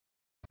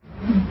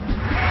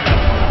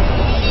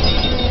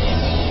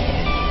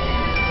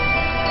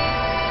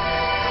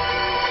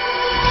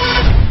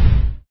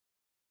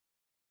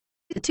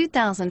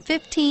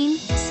2015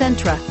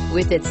 Sentra.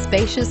 With its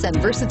spacious and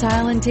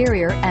versatile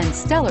interior and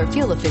stellar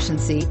fuel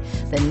efficiency,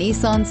 the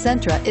Nissan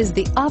Sentra is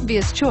the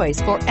obvious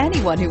choice for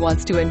anyone who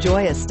wants to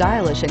enjoy a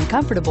stylish and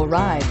comfortable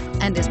ride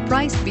and is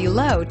priced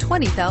below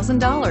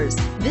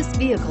 $20,000. This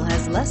vehicle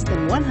has less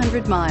than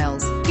 100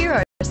 miles. Here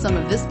are some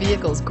of this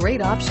vehicle's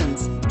great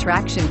options: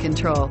 traction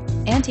control,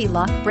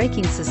 anti-lock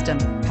braking system,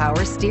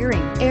 power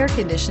steering, air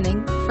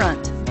conditioning,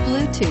 front,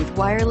 Bluetooth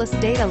wireless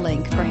data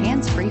link for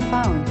hands-free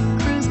phone,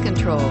 cruise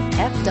control,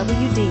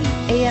 FWD,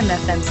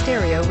 AM/FM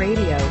stereo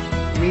radio,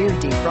 rear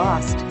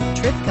defrost,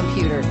 trip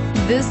computer.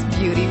 This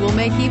beauty will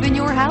make even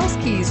your house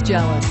keys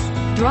jealous.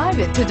 Drive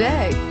it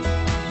today.